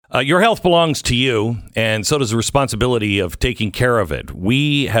Your health belongs to you, and so does the responsibility of taking care of it.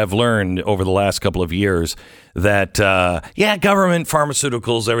 We have learned over the last couple of years that, government,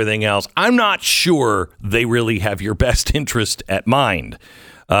 pharmaceuticals, everything else, I'm not sure they really have your best interest at mind.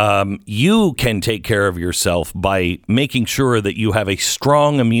 You can take care of yourself by making sure that you have a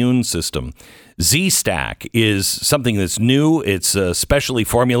strong immune system. Z-Stack is something that's new. It's a specially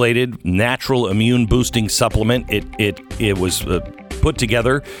formulated natural immune boosting supplement. It was put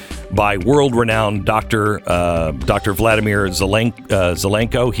together by world-renowned Dr. Vladimir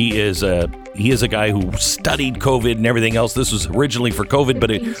Zelenko. He is a guy who studied COVID and everything else. This was originally for COVID, but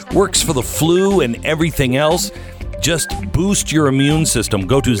it works for the flu and everything else. Just boost your immune system.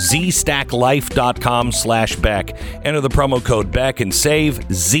 Go to zstacklife.com/Beck. Enter the promo code Beck and save.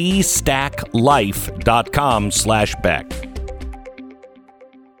 zstacklife.com/Beck.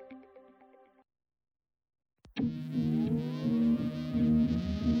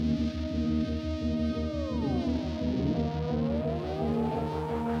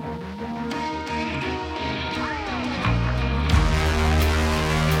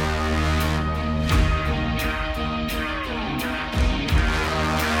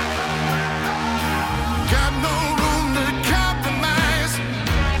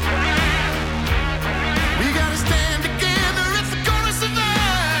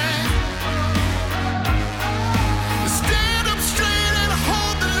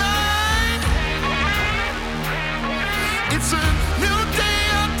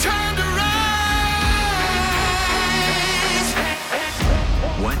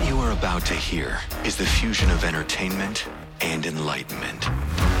 To hear is the fusion of entertainment and enlightenment.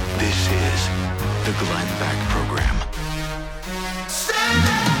 This is the Glenn Beck Program.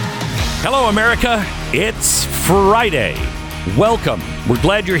 Hello, America. It's Friday. Welcome. We're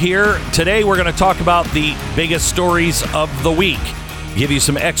glad you're here. Today, we're going to talk about the biggest stories of the week. Give you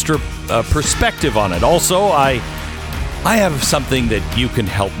some extra perspective on it. Also, I have something that you can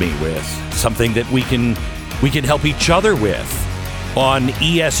help me with. Something that we can help each other with. On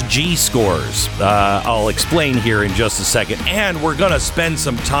ESG scores. I'll explain here in just a second. And we're going to spend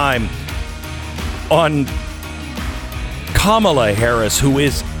some time on Kamala Harris, who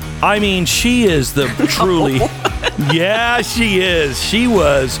is, she is the truly, yeah, she is. She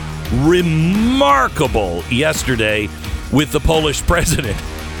was remarkable yesterday with the Polish president.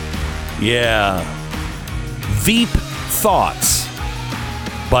 Yeah. Veep Thoughts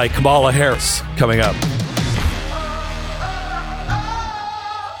by Kamala Harris coming up.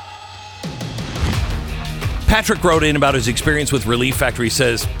 Patrick wrote in about his experience with Relief Factor. He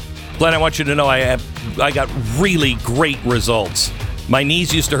says, Glenn, I want you to know I got really great results. My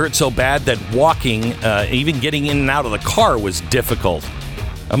knees used to hurt so bad that walking, even getting in and out of the car was difficult.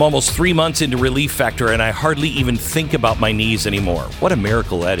 I'm almost 3 months into Relief Factor, and I hardly even think about my knees anymore. What a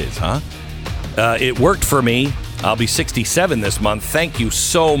miracle that is, huh? It worked for me. I'll be 67 this month. Thank you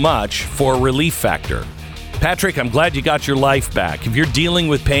so much for Relief Factor. Patrick, I'm glad you got your life back. If you're dealing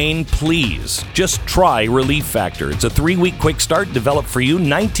with pain, please just try Relief Factor. It's a 3-week quick start developed for you,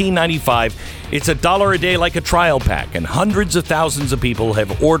 $19.95. It's $1 a day like a trial pack, and hundreds of thousands of people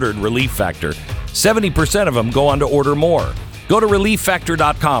have ordered Relief Factor. 70% of them go on to order more. Go to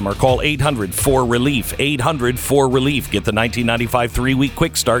ReliefFactor.com or call 800-4RELIEF. 800-4RELIEF. Get the $19.95 3-week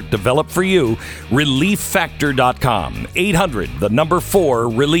quick start developed for you. ReliefFactor.com.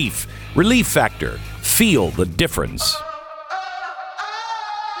 800-4RELIEF. Relief Factor. Feel the difference.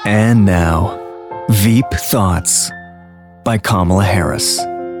 And now, Veep Thoughts by Kamala Harris.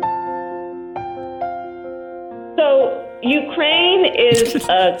 So, Ukraine is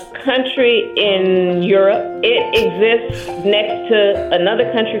a country in Europe. It exists next to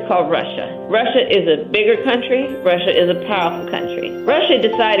another country called Russia. Russia is a bigger country. Russia is a powerful country. Russia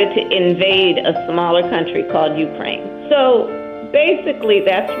decided to invade a smaller country called Ukraine. So, basically,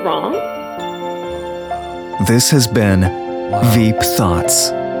 that's wrong. This has been Veep Thoughts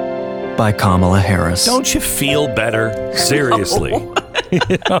by Kamala Harris. Don't you feel better? Seriously. Oh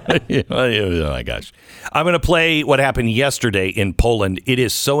my gosh. I'm going to play what happened yesterday in Poland. It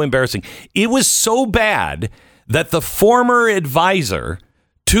is so embarrassing. It was so bad that the former advisor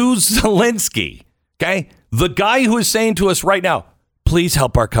to Zelensky, okay, the guy who is saying to us right now, please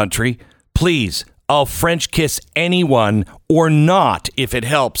help our country. Please, I'll French kiss anyone or not if it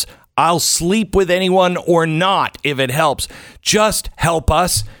helps. I'll sleep with anyone or not if it helps. Just help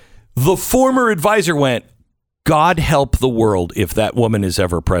us. The former advisor went, God help the world if that woman is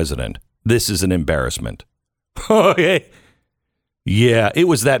ever president. This is an embarrassment. Okay. Yeah, it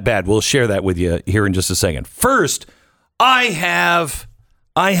was that bad. We'll share that with you here in just a second. First, I have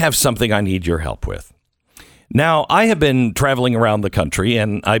something I need your help with. Now, I have been traveling around the country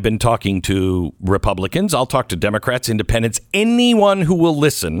and I've been talking to Republicans. I'll talk to Democrats, independents, anyone who will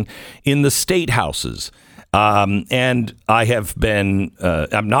listen in the state houses. And I have been,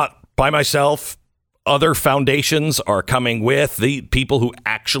 I'm not by myself. Other foundations are coming with the people who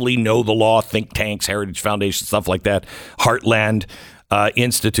actually know the law, think tanks, Heritage Foundation, stuff like that, Heartland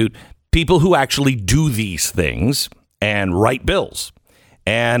Institute, people who actually do these things and write bills.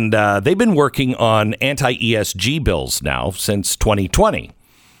 And they've been working on anti-ESG bills now since 2020.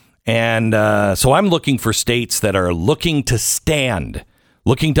 And so I'm looking for states that are looking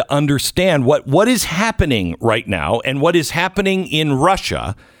to understand what is happening right now and what is happening in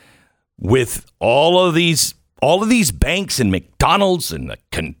Russia with all of these banks and McDonald's and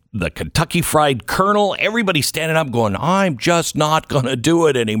the Kentucky Fried Colonel, everybody standing up going, I'm just not going to do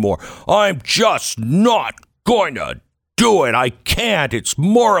it anymore. I'm just not going to do it. I can't. It's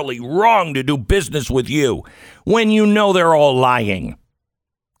morally wrong to do business with you when you know they're all lying.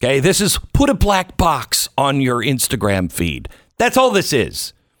 Okay, this is put a black box on your Instagram feed. That's all this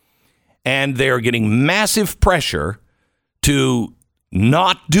is. And they're getting massive pressure to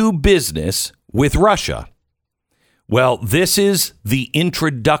not do business with Russia. Well, this is the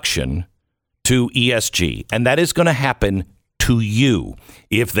introduction to ESG, and that is going to happen to you.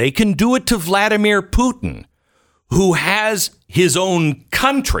 If they can do it to Vladimir Putin, who has his own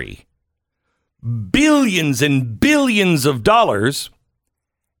country, billions and billions of dollars,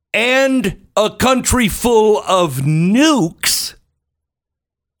 and a country full of nukes,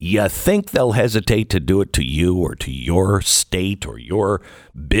 you think they'll hesitate to do it to you or to your state or your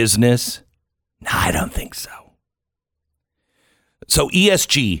business? No, I don't think so. So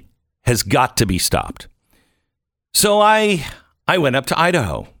ESG has got to be stopped. So I went up to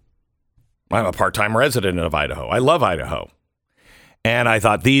Idaho. I'm a part-time resident of Idaho. I love Idaho. And I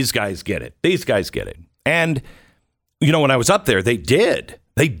thought, these guys get it. These guys get it. And, you know, when I was up there, they did.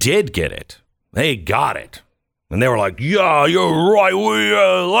 They did get it. They got it. And they were like, yeah, you're right.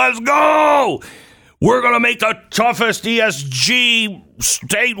 Let's go. We're going to make the toughest ESG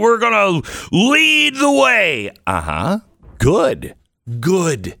state. We're going to lead the way. Uh-huh. Good.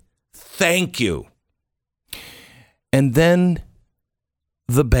 Good. Thank you. And then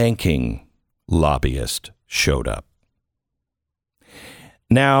the banking lobbyist showed up.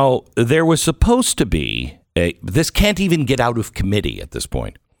 Now, there was supposed to be this can't even get out of committee at this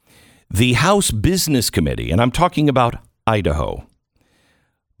point. The House Business Committee, and I'm talking about Idaho,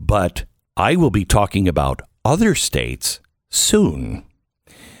 but I will be talking about other states soon.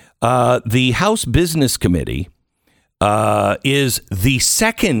 The House Business Committee is the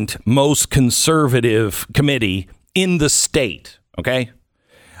second most conservative committee in the state. Okay.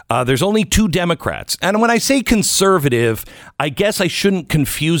 There's only 2 Democrats. And when I say conservative, I guess I shouldn't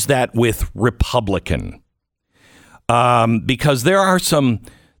confuse that with Republican. Because there are some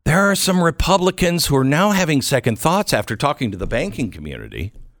Republicans who are now having second thoughts after talking to the banking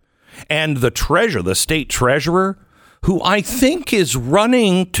community. And the state treasurer, who I think is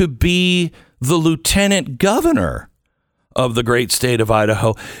running to be the lieutenant governor of the great state of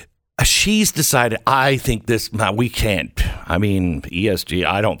Idaho, she's decided, I think we can't. I mean, ESG,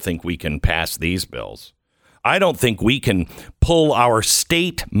 I don't think we can pass these bills. I don't think we can pull our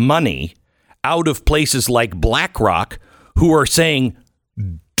state money out of places like BlackRock, who are saying,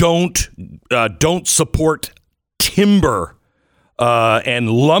 don't support timber and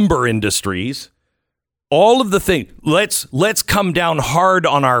lumber industries. All of the things. Let's come down hard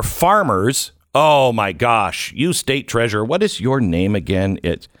on our farmers. Oh, my gosh. You state treasurer. What is your name again?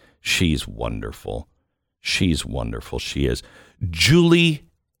 She's wonderful. She's wonderful. She is. Julie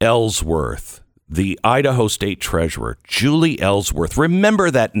Ellsworth, the Idaho State Treasurer. Julie Ellsworth.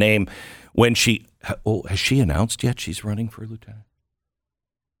 Remember that name when has she announced yet she's running for lieutenant?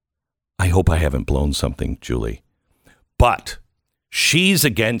 I hope I haven't blown something, Julie. But she's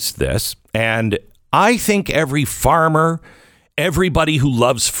against this. And I think every farmer, everybody who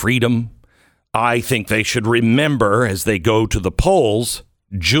loves freedom, I think they should remember as they go to the polls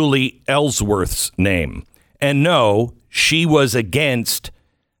Julie Ellsworth's name. And no, she was against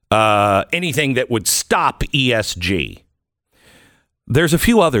anything that would stop ESG. There's a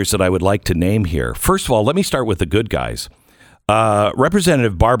few others that I would like to name here. First of all, let me start with the good guys.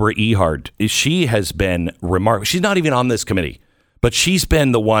 Representative Barbara Ehart, she has been remarkable. She's not even on this committee, but she's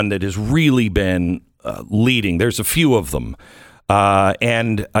been the one that has really been leading. There's a few of them.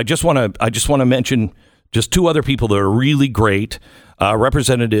 And I just want to mention just 2 other people that are really great.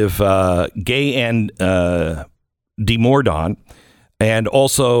 Representative Gay and DeMordaunt, and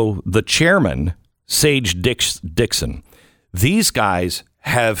also the chairman, Sage Dixon. These guys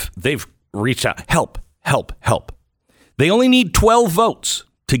they've reached out. Help. help, help. They only need 12 votes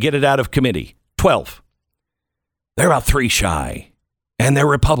to get it out of committee. 12. They're about 3 shy, and they're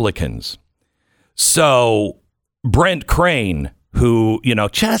Republicans. So Brent Crane, who,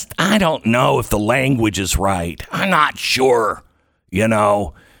 I don't know if the language is right. I'm not sure,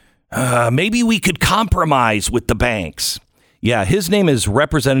 maybe we could compromise with the banks. Yeah, his name is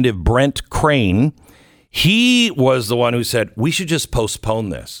Representative Brent Crane. He was the one who said, we should just postpone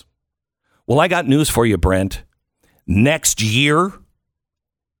this. Well, I got news for you, Brent. Next year,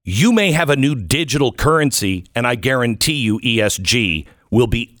 you may have a new digital currency, and I guarantee you ESG will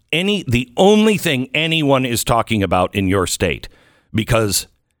be the only thing anyone is talking about in your state. Because,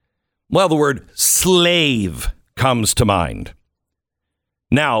 well, the word slave comes to mind.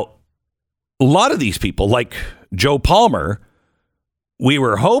 Now, a lot of these people, like Joe Palmer, we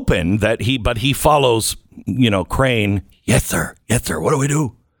were hoping that he follows, Crane. Yes, sir. Yes, sir. What do we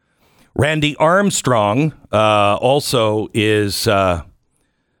do? Randy Armstrong also is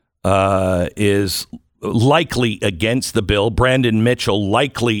likely against the bill. Brandon Mitchell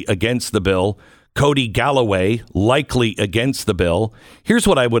likely against the bill. Cody Galloway likely against the bill. Here's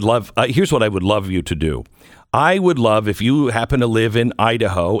what I would love. Here's what I would love you to do. I would love if you happen to live in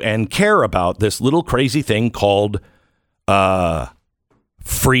Idaho and care about this little crazy thing called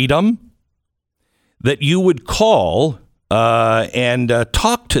freedom, that you would call and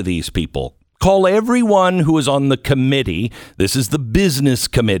talk to these people. Call everyone who is on the committee. This is the business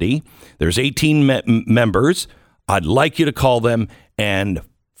committee. There's 18 members. I'd like you to call them and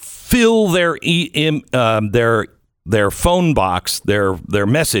fill their phone box, their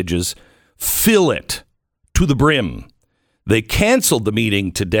messages, fill it to the brim. They canceled the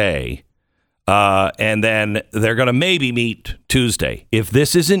meeting today, and then they're going to maybe meet Tuesday. If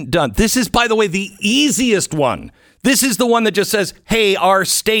this isn't done, this is, by the way, the easiest one. This is the one that just says, hey, our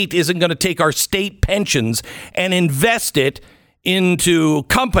state isn't going to take our state pensions and invest it into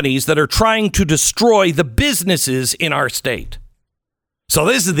companies that are trying to destroy the businesses in our state. So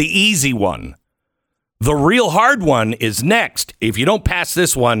this is the easy one. The real hard one is next. If you don't pass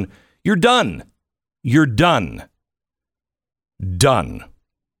this one, you're done. You're done. Done.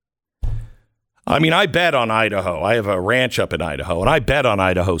 I mean, I bet on Idaho. I have a ranch up in Idaho, and I bet on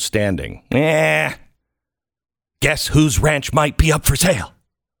Idaho standing. Guess whose ranch might be up for sale?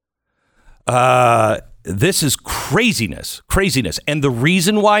 This is craziness. And the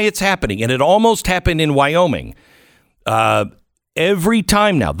reason why it's happening, and it almost happened in Wyoming, every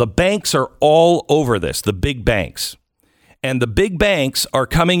time now, the banks are all over this, the big banks. And the big banks are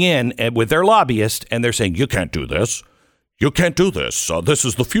coming in with their lobbyists, and they're saying, you can't do this. You can't do this. This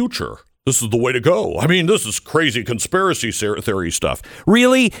is the future. This is the way to go. I mean, this is crazy conspiracy theory stuff.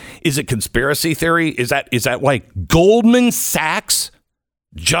 Really? Is it conspiracy theory? Is that why Goldman Sachs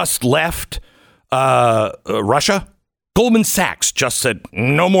just left Russia? Goldman Sachs just said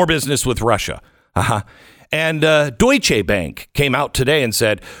no more business with Russia. And Deutsche Bank came out today and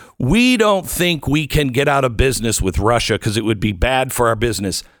said, we don't think we can get out of business with Russia because it would be bad for our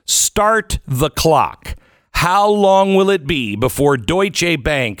business. Start the clock. How long will it be before Deutsche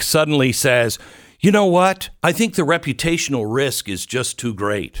Bank suddenly says, you know what? I think the reputational risk is just too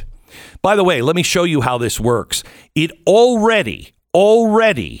great. By the way, let me show you how this works. It already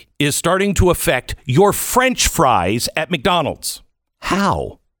is starting to affect your French fries at McDonald's.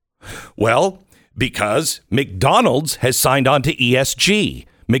 How? Well, because McDonald's has signed on to ESG.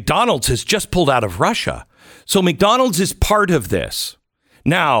 McDonald's has just pulled out of Russia. So McDonald's is part of this.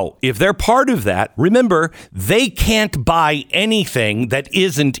 Now, if they're part of that, remember, they can't buy anything that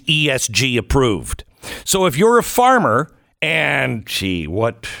isn't ESG approved. So if you're a farmer and,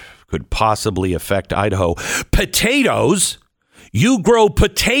 what could possibly affect Idaho? Potatoes. You grow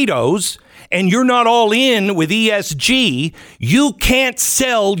potatoes and you're not all in with ESG, you can't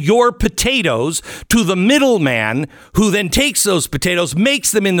sell your potatoes to the middleman who then takes those potatoes,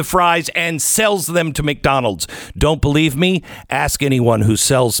 makes them in the fries, and sells them to McDonald's. Don't believe me? Ask anyone who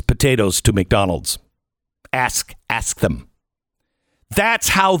sells potatoes to McDonald's. Ask them. That's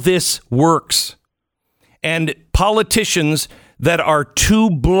how this works. And politicians that are too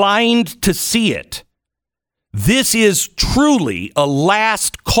blind to see it, this is truly a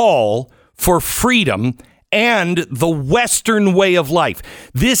last call for freedom and the Western way of life.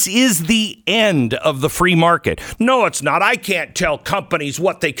 This is the end of the free market. No, it's not. I can't tell companies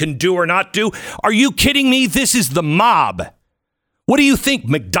what they can do or not do. Are you kidding me? This is the mob. What do you think?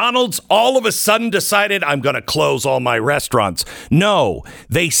 McDonald's all of a sudden decided I'm going to close all my restaurants. No,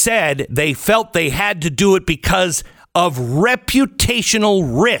 they said they felt they had to do it because of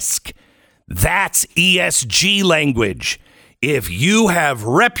reputational risk. That's ESG language. If you have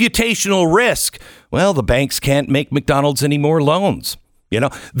reputational risk, well, the banks can't make McDonald's any more loans. You know,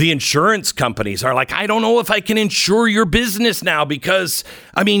 the insurance companies are like, I don't know if I can insure your business now because,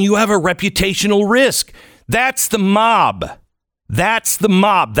 I mean, you have a reputational risk. That's the mob. That's the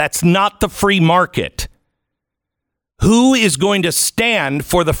mob. That's not the free market. Who is going to stand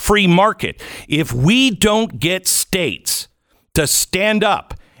for the free market? If we don't get states to stand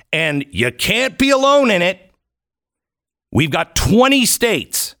up, and you can't be alone in it, we've got 20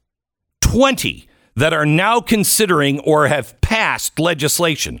 states, 20 that are now considering or have passed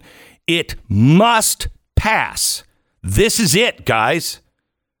legislation. It must pass. This is it, guys.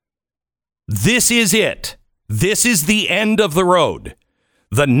 This is it. This is the end of the road.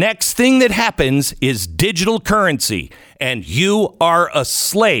 The next thing that happens is digital currency, and you are a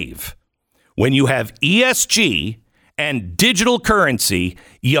slave. When you have ESG and digital currency,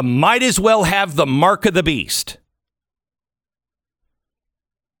 you might as well have the mark of the beast.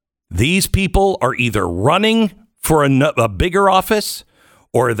 These people are either running for a bigger office,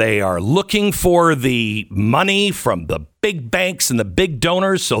 or they are looking for the money from the big banks and the big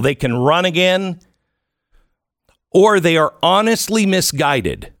donors so they can run again, or they are honestly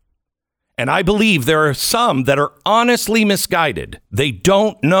misguided. And I believe there are some that are honestly misguided. They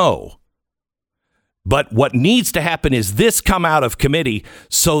don't know. But what needs to happen is this come out of committee,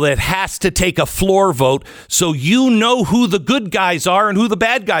 so that it has to take a floor vote so you know who the good guys are and who the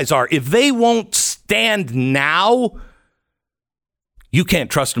bad guys are. If they won't stand now, you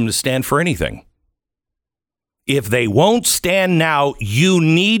can't trust them to stand for anything. If they won't stand now, you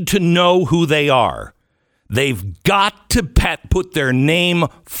need to know who they are. They've got to put their name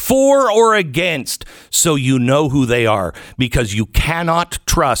for or against so you know who they are, because you cannot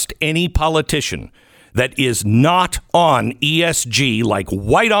trust any politician that is not on ESG like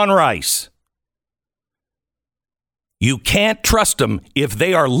white on rice. You can't trust them if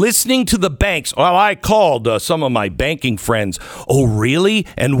they are listening to the banks. Well, I called some of my banking friends. Oh, really?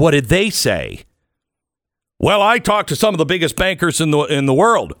 And what did they say? Well, I talked to some of the biggest bankers in the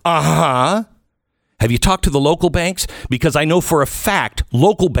world. Uh-huh. Have you talked to the local banks? Because I know for a fact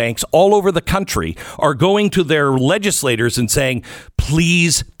local banks all over the country are going to their legislators and saying,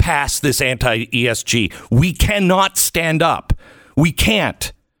 please pass this anti-ESG. We cannot stand up. We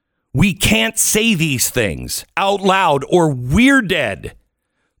can't. We can't say these things out loud or we're dead.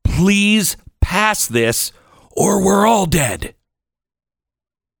 Please pass this or we're all dead.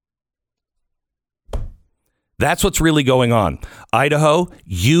 That's what's really going on. Idaho,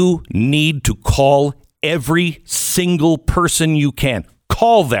 you need to call every single person you can.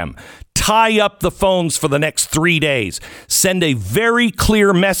 Call them. Tie up the phones for the next 3 days. Send a very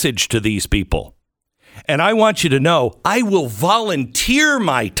clear message to these people. And I want you to know, I will volunteer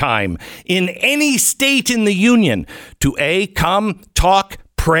my time in any state in the union to come, talk,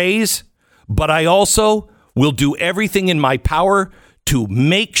 praise, but I also will do everything in my power to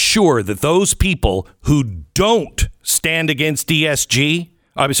make sure that those people who don't stand against ESG,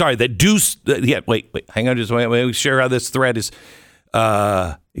 I'm sorry, that do, wait, hang on, just wait, share how this thread is,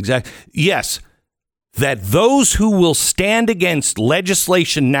 exact. Yes, that those who will stand against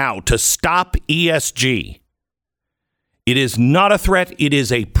legislation now to stop ESG, it is not a threat, it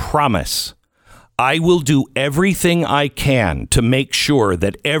is a promise. I will do everything I can to make sure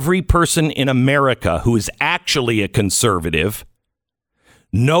that every person in America who is actually a conservative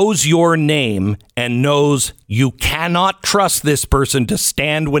knows your name and knows you cannot trust this person to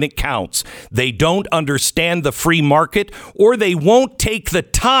stand when it counts. They don't understand the free market, or they won't take the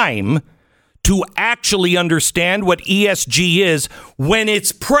time to actually understand what ESG is when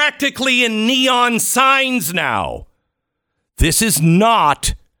it's practically in neon signs now. This is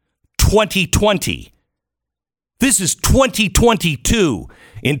not 2020. This is 2022.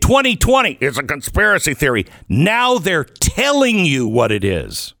 In 2020, it's a conspiracy theory. Now they're telling you what it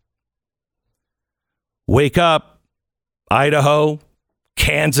is. Wake up, Idaho,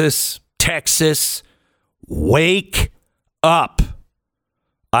 Kansas, Texas. Wake up.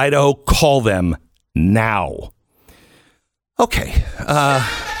 Idaho, call them now. Okay,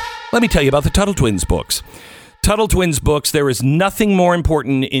 let me tell you about the Tuttle Twins books. Tuttle Twins books, there is nothing more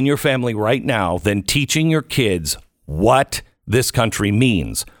important in your family right now than teaching your kids what this country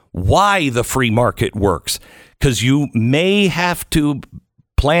means, why the free market works, because you may have to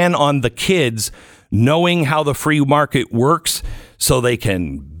plan on the kids knowing how the free market works so they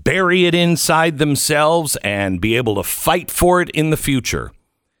can bury it inside themselves and be able to fight for it in the future.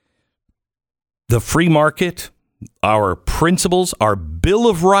 The free market, our principles, our Bill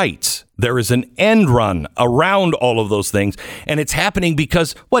of Rights, there is an end run around all of those things, and it's happening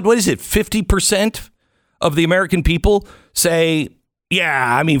because, what is it, 50%? of the American people say,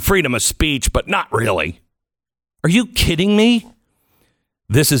 yeah, I mean, freedom of speech, but not really. Are you kidding me?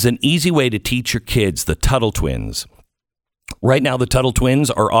 This is an easy way to teach your kids the Tuttle Twins. Right now, the Tuttle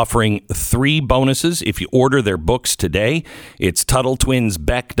Twins are offering 3 bonuses if you order their books today. It's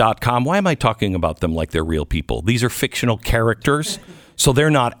TuttleTwinsBeck.com. Why am I talking about them like they're real people? These are fictional characters, so they're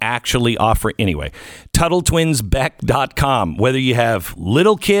not actually offering. Anyway, TuttleTwinsBeck.com. Whether you have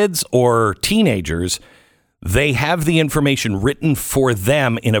little kids or teenagers, they have the information written for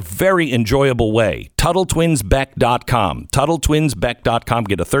them in a very enjoyable way. TuttleTwinsBeck.com. TuttleTwinsBeck.com.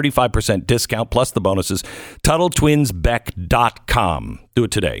 Get a 35% discount plus the bonuses. TuttleTwinsBeck.com. Do it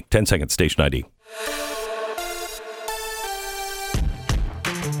today. 10 seconds. Station ID.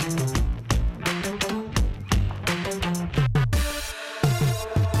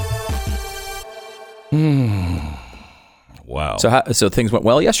 Wow. So things went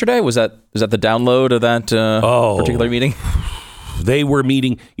well yesterday? Was that the download of that particular meeting? They were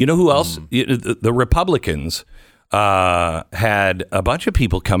meeting. You know who else? The Republicans had a bunch of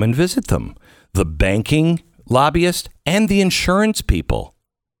people come and visit them. The banking lobbyist and the insurance people.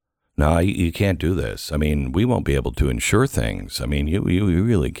 No, you can't do this. I mean, we won't be able to insure things. I mean, you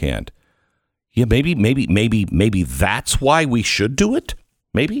really can't. Yeah, maybe that's why we should do it.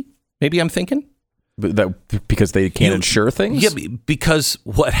 Maybe I'm thinking. Because they can't insure things? Yeah, because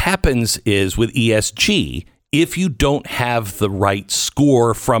what happens is with ESG, if you don't have the right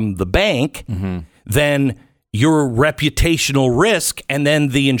score from the bank, then you're reputational risk. And then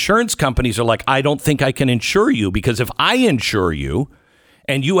the insurance companies are like, I don't think I can insure you because if I insure you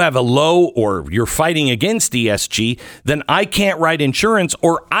and you have a low or you're fighting against ESG, then I can't write insurance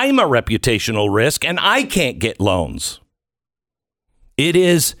or I'm a reputational risk and I can't get loans. It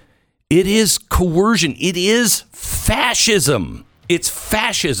is coercion. It is fascism. It's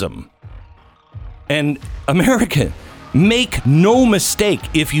fascism. And America, make no mistake.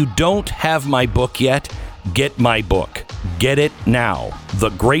 If you don't have my book yet, get my book. Get it now.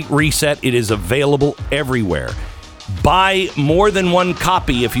 The Great Reset. It is available everywhere. Buy more than one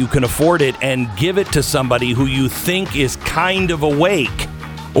copy if you can afford it and give it to somebody who you think is kind of awake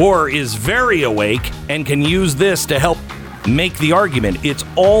or is very awake and can use this to help make the argument. It's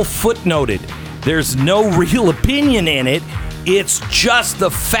all footnoted. There's no real opinion in it. It's just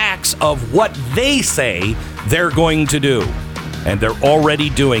the facts of what they say they're going to do. And they're already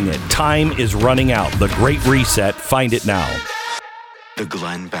doing it. Time is running out. The Great Reset. Find it now. The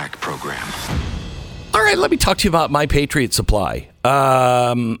Glenn Beck Program. All right, let me talk to you about My Patriot Supply.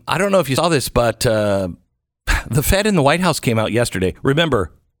 I don't know if you saw this, but the Fed and the White House came out yesterday.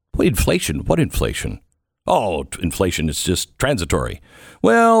 Remember, what inflation? Oh, inflation is just transitory.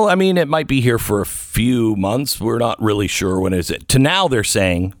 Well, I mean, it might be here for a few months. We're not really sure when is it. To now they're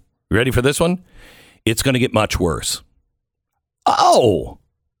saying, you ready for this one? It's going to get much worse. Oh,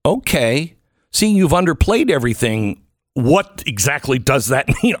 okay. Seeing you've underplayed everything, what exactly does that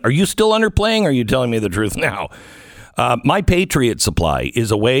mean? Are you still underplaying or are you telling me the truth now? My Patriot Supply is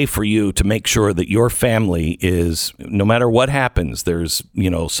a way for you to make sure that your family is, no matter what happens, there's,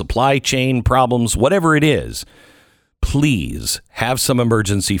 supply chain problems, whatever it is, please have some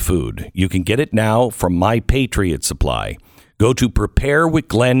emergency food. You can get it now from My Patriot Supply. Go to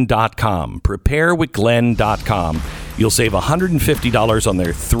preparewithglenn.com. Preparewithglenn.com. You'll save $150 on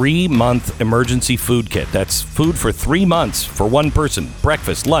their 3-month emergency food kit. That's food for 3 months for one person.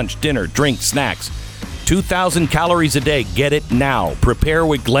 Breakfast, lunch, dinner, drink, snacks. 2,000 calories a day. Get it now.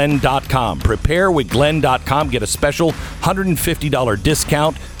 Preparewithglenn.com. Preparewithglenn.com. Get a special $150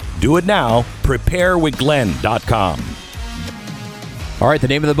 discount. Do it now. Preparewithglenn.com. All right, the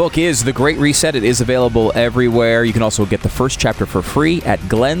name of the book is The Great Reset. It is available everywhere. You can also get the first chapter for free at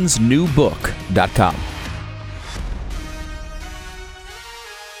glensnewbook.com.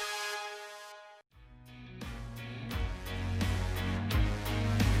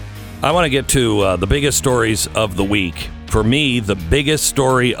 I want to get to the biggest stories of the week. For me, the biggest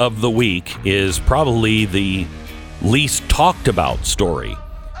story of the week is probably the least talked about story.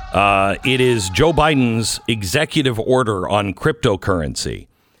 It is Joe Biden's executive order on cryptocurrency.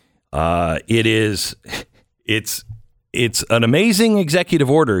 It's an amazing executive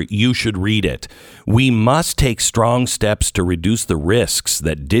order. You should read it. We must take strong steps to reduce the risks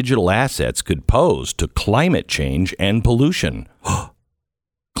that digital assets could pose to climate change and pollution.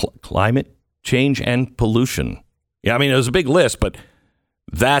 Climate change and pollution. Yeah, I mean, it was a big list, but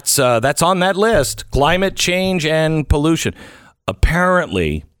that's on that list. Climate change and pollution.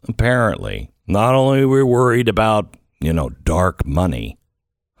 Apparently, not only we're worried about, dark money.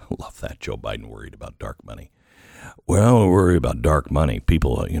 I love that, Joe Biden worried about dark money. Well, we worry about dark money.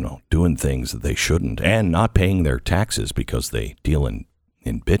 People, doing things that they shouldn't and not paying their taxes because they deal in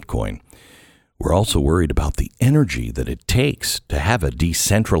Bitcoin. We're also worried about the energy that it takes to have a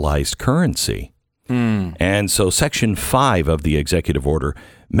decentralized currency. And so Section 5 of the executive order,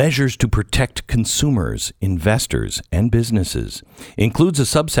 measures to protect consumers, investors, and businesses, includes a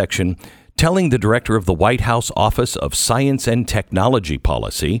subsection telling the director of the White House Office of Science and Technology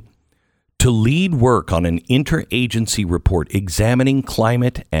Policy to lead work on an interagency report examining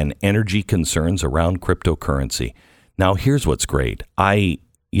climate and energy concerns around cryptocurrency. Now, here's what's great.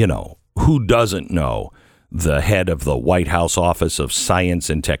 Who doesn't know the head of the White House Office of Science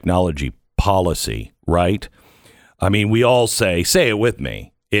and Technology Policy, right? I mean, we all say it with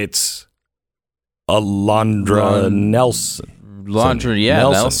me. It's Alondra Nelson. Nelson.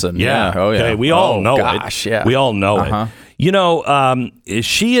 Yeah. Oh, yeah. Okay, we all know gosh, it. Yeah. We all know it.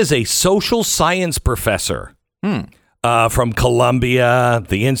 She is a social science professor from Columbia,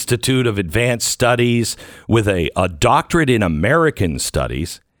 the Institute of Advanced Studies, with a doctorate in American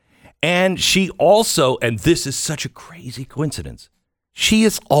Studies. And she also, and this is such a crazy coincidence, she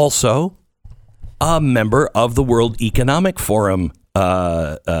is also a member of the World Economic Forum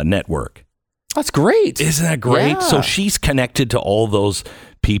network. That's great. Isn't that great? Yeah. So she's connected to all those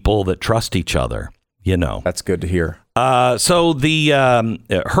people that trust each other, That's good to hear. So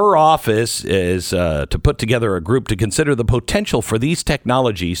her office is to put together a group to consider the potential for these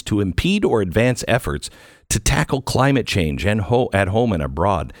technologies to impede or advance efforts to tackle climate change and at home and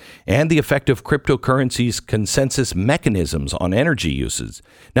abroad, and the effect of cryptocurrency's consensus mechanisms on energy uses.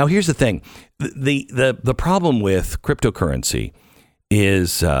 Now, here's the thing. The problem with cryptocurrency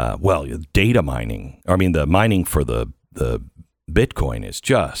is, data mining. I mean, the mining for the Bitcoin is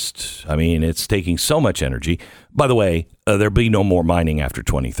just, it's taking so much energy. By the way, there'll be no more mining after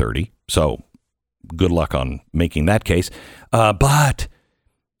 2030. So good luck on making that case. But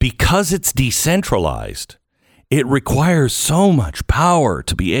because it's decentralized, it requires so much power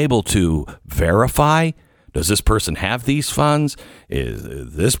to be able to verify. Does this person have these funds?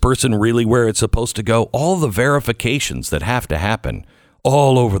 Is this person really where it's supposed to go? All the verifications that have to happen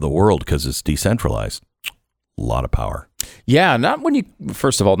all over the world because it's decentralized. A lot of power. Yeah, not when you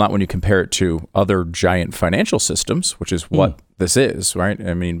compare it to other giant financial systems, which is what this is, right?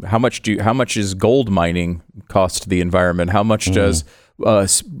 I mean, how much is gold mining cost the environment? How much does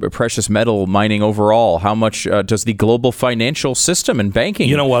precious metal mining overall? How much does the global financial system and banking?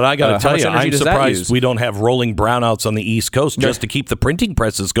 You know what? I got to tell you, I'm surprised we don't have rolling brownouts on the East Coast just to keep the printing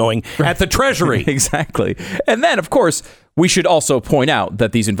presses going at the Treasury. Exactly. And then, of course, we should also point out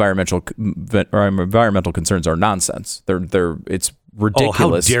that these environmental concerns are nonsense. It's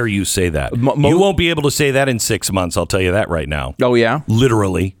ridiculous. Oh, how dare you say that? You won't be able to say that in 6 months. I'll tell you that right now. Oh, yeah?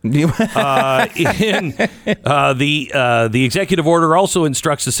 Literally. The executive order also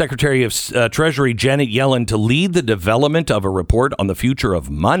instructs the Secretary of Treasury, Janet Yellen, to lead the development of a report on the future of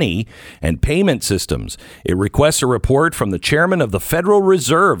money and payment systems. It requests a report from the chairman of the Federal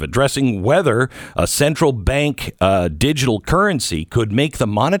Reserve addressing whether a central bank digital currency could make the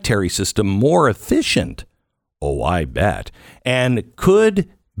monetary system more efficient. Oh, I bet. And could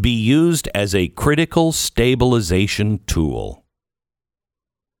be used as a critical stabilization tool.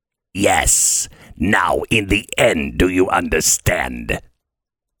 Yes. Now, in the end, do you understand?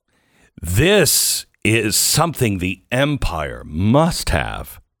 This is something the empire must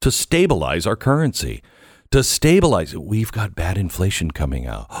have to stabilize our currency. To stabilize it, we've got bad inflation coming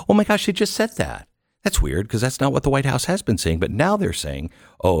out. Oh my gosh, they just said that. That's weird because that's not what the White House has been saying. But now they're saying,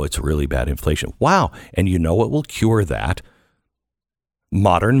 oh, it's really bad inflation. Wow. And you know what will cure that?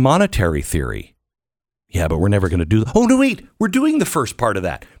 Modern monetary theory. Yeah, but we're never going to do that. Oh, no, wait. We're doing the first part of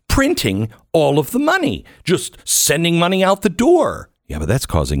that. Printing all of the money. Just sending money out the door. Yeah, but that's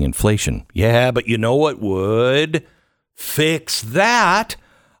causing inflation. Yeah, but you know what would fix that?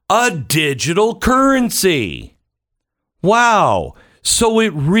 A digital currency. Wow. So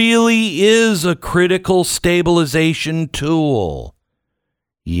it really is a critical stabilization tool.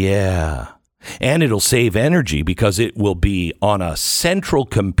 Yeah. And it'll save energy because it will be on a central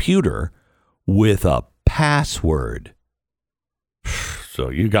computer with a password. So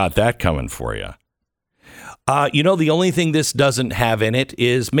you got that coming for you. The only thing this doesn't have in it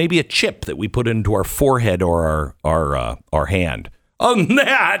is maybe a chip that we put into our forehead or our hand. Other than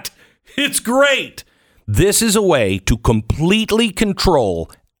that, it's great. This is a way to completely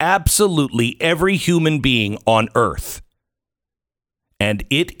control absolutely every human being on Earth. And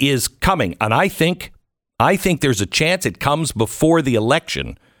it is coming. And I think there's a chance it comes before the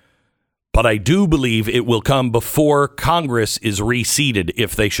election. But I do believe it will come before Congress is reseated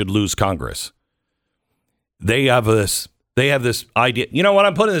if they should lose Congress. They have this idea. You know what?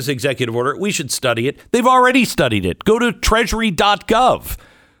 I'm putting this executive order. We should study it. They've already studied it. Go to treasury.gov.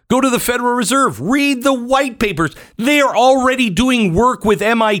 Go to the Federal Reserve. Read the white papers. They are already doing work with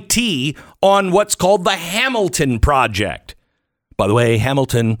MIT on what's called the Hamilton Project. By the way,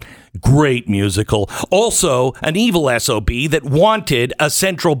 Hamilton, great musical. Also, an evil SOB that wanted a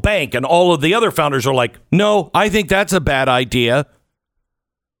central bank. And all of the other founders are like, no, I think that's a bad idea.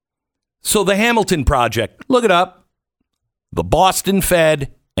 So the Hamilton Project, look it up. The Boston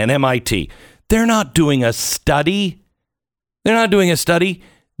Fed and MIT. They're not doing a study.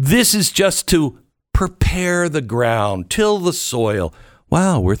 This is just to prepare the ground, till the soil.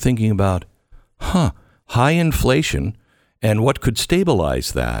 Wow, we're thinking about, high inflation and what could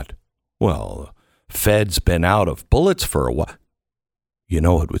stabilize that? Well, the Fed's been out of bullets for a while. You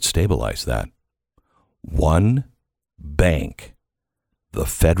know what would stabilize that? One bank, the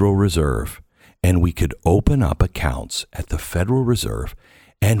Federal Reserve, and we could open up accounts at the Federal Reserve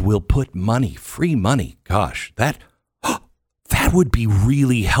and we'll put money, free money. Gosh, that would be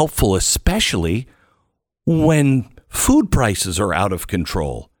really helpful, especially when food prices are out of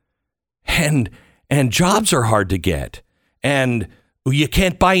control and jobs are hard to get and you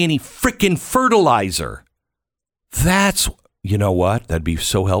can't buy any frickin' fertilizer. You know what? That'd be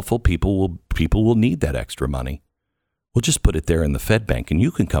so helpful. People will need that extra money. We'll just put it there in the Fed bank and you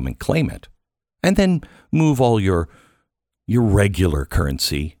can come and claim it and then move all your regular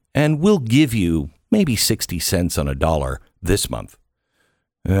currency and we'll give you maybe 60 cents on a dollar this month.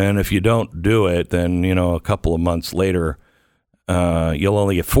 And if you don't do it, then, a couple of months later, you'll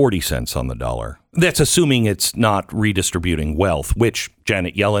only get 40 cents on the dollar. That's assuming it's not redistributing wealth, which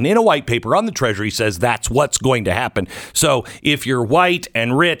Janet Yellen in a white paper on the Treasury says that's what's going to happen. So if you're white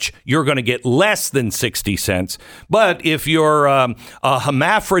and rich, you're going to get less than 60 cents. But if you're a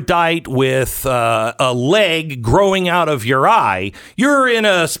hermaphrodite with a leg growing out of your eye, you're in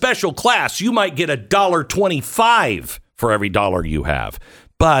a special class. You might get $1.25 for every dollar you have.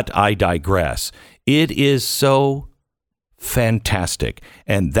 But I digress. It is so fantastic.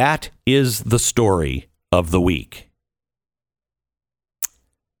 And that is the story of the week.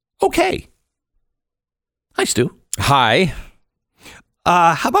 Okay. Hi, Stu. Hi.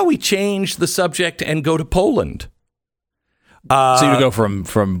 How about we change the subject and go to Poland? So you go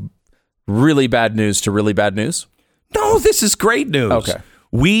from really bad news to really bad news? No, this is great news. Okay.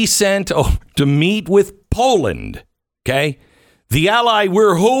 We sent to meet with Poland. Okay. The ally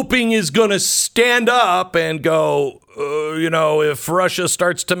we're hoping is going to stand up and go, if Russia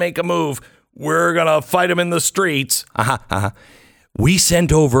starts to make a move, we're going to fight them in the streets. We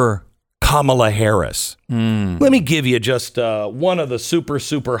sent over Kamala Harris. Let me give you just one of the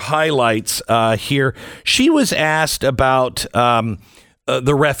super highlights here. She was asked about the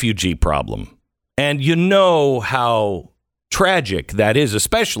refugee problem. And you know how tragic that is,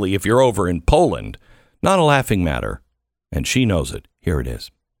 especially if you're over in Poland. Not a laughing matter. And she knows it. Here it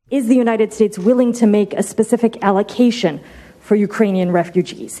is. Is the United States willing to make a specific allocation for Ukrainian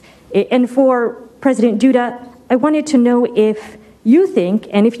refugees? And for President Duda, I wanted to know if you think,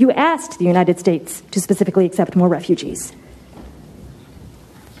 and if you asked the United States to specifically accept more refugees.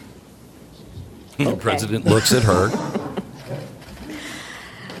 The president looks at her.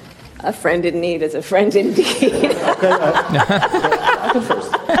 A friend in need is a friend indeed. I'll go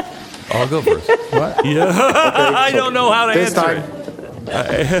first. I'll go first. What? Yeah. Okay, I don't know how to answer it.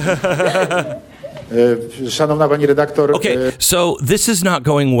 Szanowna pani redaktor. Okay, so this is not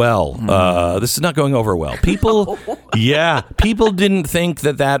going well. This is not going over well. People didn't think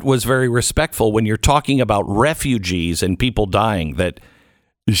that was very respectful when you're talking about refugees and people dying. That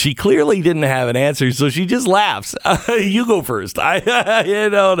she clearly didn't have an answer, so she just laughs. You go first.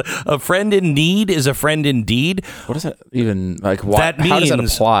 A friend in need is a friend indeed. What does that even like? Why, that means how does that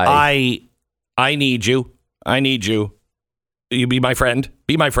apply? I need you. I need you. You be my friend.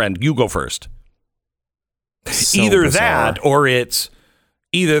 Be my friend. You go first. So either bizarre. that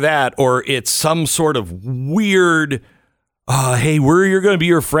or it's some sort of weird. Hey, you're going to be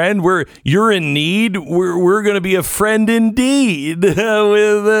your friend. You're in need. We're going to be a friend indeed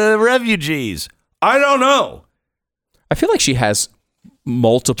with refugees. I don't know. I feel like she has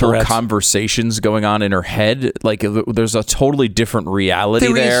multiple Tourette's. conversations going on in her head. Like there's a totally different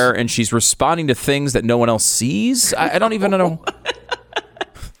reality there, and she's responding to things that no one else sees. I don't even know.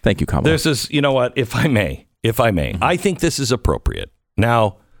 Thank you, Kamala. This is, you know what? If I may, I think this is appropriate.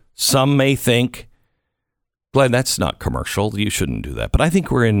 Now, some may think, Glenn, that's not commercial. You shouldn't do that. But I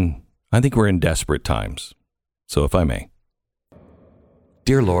think we're in desperate times. So if I may,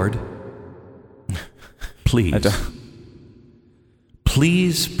 dear Lord, please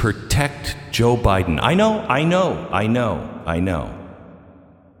Please protect Joe Biden. I know.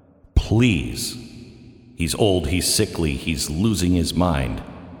 Please. He's old, he's sickly, he's losing his mind.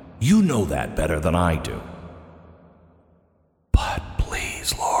 You know that better than I do. But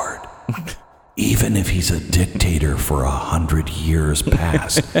please, Lord, even if he's a dictator for 100 years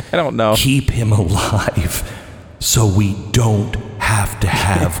past, I don't know. Keep him alive so we don't have to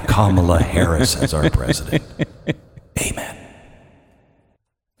have Kamala Harris as our president. Amen.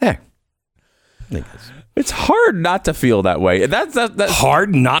 Yeah. It's hard not to feel that way. That's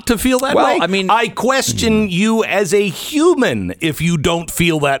hard not to feel that way? Well, I mean, I question you as a human if you don't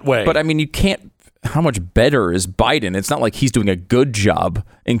feel that way. But I mean, you can't. How much better is Biden? It's not like he's doing a good job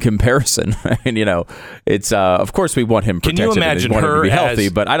in comparison. And it's of course we want him protected. Can you imagine and we want her him to be healthy?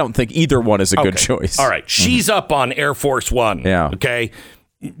 But I don't think either one is a good choice. All right, she's up on Air Force One. Yeah. Okay,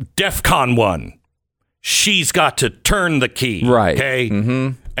 DEFCON 1. She's got to turn the key. Right. Okay.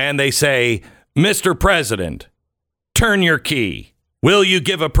 Mm-hmm. And they say, Mr. President, turn your key. Will you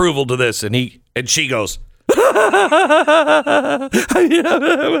give approval to this? And she goes,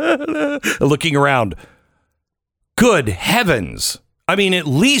 looking around. Good heavens. I mean, at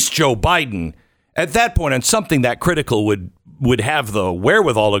least Joe Biden, at that point on something that critical, would have the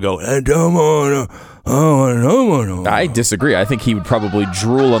wherewithal to go, I disagree. I think he would probably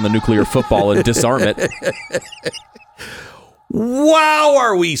drool on the nuclear football and disarm it. Wow,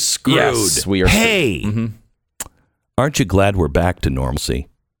 are we screwed? Yes, we are. Hey, aren't you glad we're back to normalcy?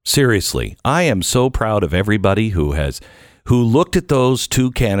 Seriously, I am so proud of everybody who looked at those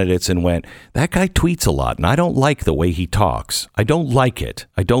two candidates and went, that guy tweets a lot, and I don't like the way he talks. I don't like it.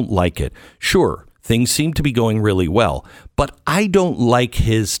 Sure, things seem to be going really well, but I don't like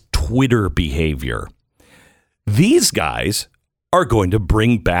his Twitter behavior. These guys are going to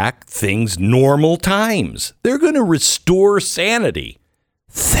bring back things normal times. They're going to restore sanity.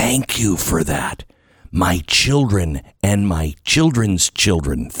 Thank you for that. My children and my children's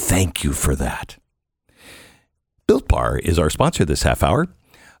children, thank you for that. Built Bar is our sponsor this half hour.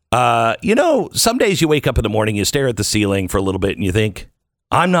 Some days you wake up in the morning, you stare at the ceiling for a little bit and you think,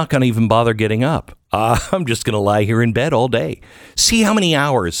 I'm not going to even bother getting up. I'm just going to lie here in bed all day. See how many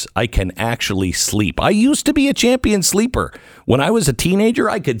hours I can actually sleep. I used to be a champion sleeper. When I was a teenager,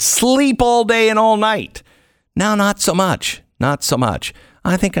 I could sleep all day and all night. Now, not so much.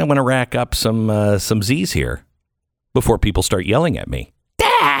 I think I'm going to rack up some Z's here before people start yelling at me.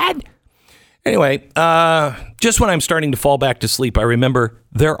 Dad! Anyway, just when I'm starting to fall back to sleep, I remember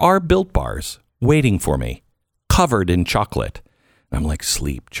there are Built Bars waiting for me, covered in chocolate. I'm like,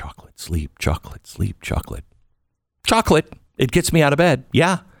 sleep, chocolate, sleep, chocolate, sleep, chocolate. Chocolate, it gets me out of bed.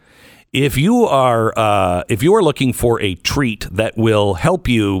 Yeah. If you are looking for a treat that will help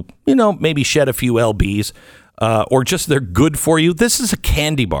you, maybe shed a few lbs, or just they're good for you, this is a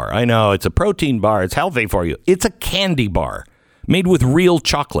candy bar. I know it's a protein bar. It's healthy for you. It's a candy bar made with real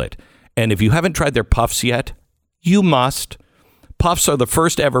chocolate. And if you haven't tried their puffs yet, you must. Puffs are the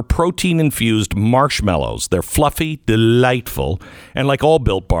first ever protein-infused marshmallows. They're fluffy, delightful, and like all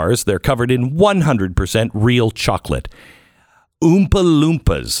Built Bars, they're covered in 100% real chocolate. Oompa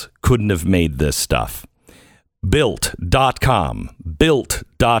Loompas couldn't have made this stuff. Built.com.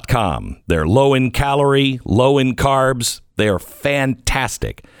 Built.com. They're low in calorie, low in carbs. They are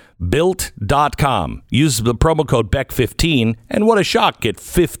fantastic. Built.com. Use the promo code BECK15, and what a shock, get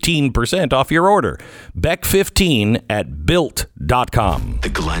 15% off your order. BECK15 at Built.com. The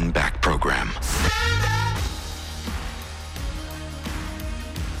Glenn Beck Program.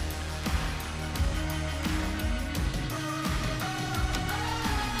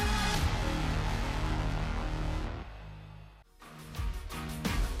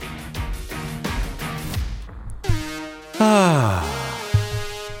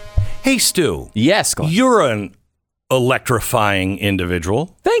 Hey, Stu. Yes, Glenn. You're an electrifying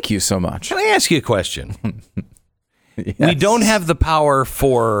individual. Thank you so much. Can I ask you a question? Yes. We don't have the power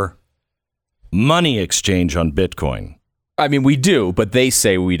for money exchange on Bitcoin. I mean, we do, but they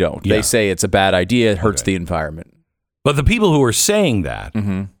say we don't. Yeah. They say it's a bad idea. It hurts the environment. But the people who are saying that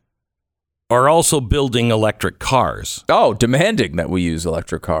are also building electric cars. Oh, demanding that we use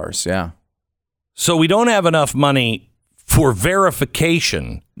electric cars. Yeah. So we don't have enough money for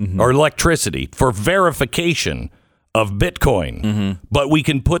verification or electricity for verification of Bitcoin, but we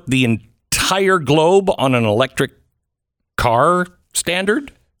can put the entire globe on an electric car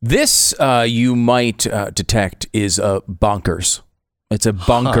standard. This you might detect is bonkers. It's a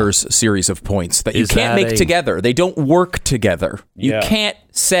bonkers series of points that you can't make together. They don't work together. You can't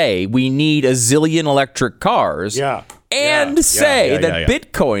say we need a zillion electric cars and say that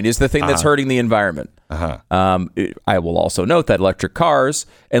Bitcoin is the thing that's hurting the environment. I will also note that electric cars,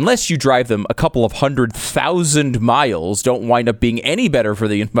 unless you drive them a couple of 100,000 miles, don't wind up being any better for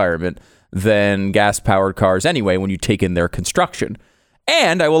the environment than gas-powered cars anyway when you take in their construction.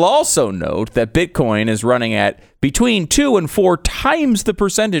 And I will also note that Bitcoin is running at between 2 and 4 times the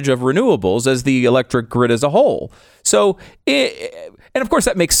percentage of renewables as the electric grid as a whole. So, and of course,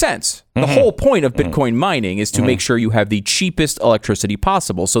 that makes sense. The whole point of Bitcoin mining is to make sure you have the cheapest electricity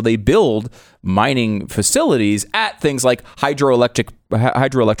possible. So they build mining facilities at things like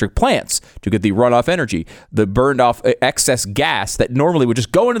hydroelectric plants to get the runoff energy. The burned off excess gas that normally would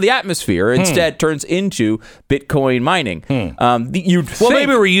just go into the atmosphere instead turns into Bitcoin mining. Maybe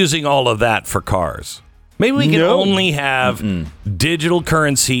we're using all of that for cars. Maybe we can only have digital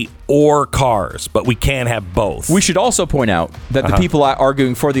currency or cars, but we can't have both. We should also point out that the people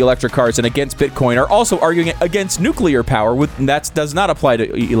arguing for the electric cars and against Bitcoin are also arguing against nuclear power. That does not apply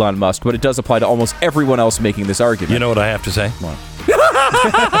to Elon Musk, but it does apply to almost everyone else making this argument. You know what I have to say?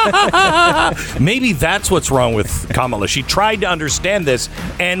 Maybe that's what's wrong with Kamala. She tried to understand this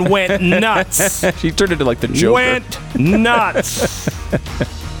and went nuts. She turned into like the Joker. Went nuts.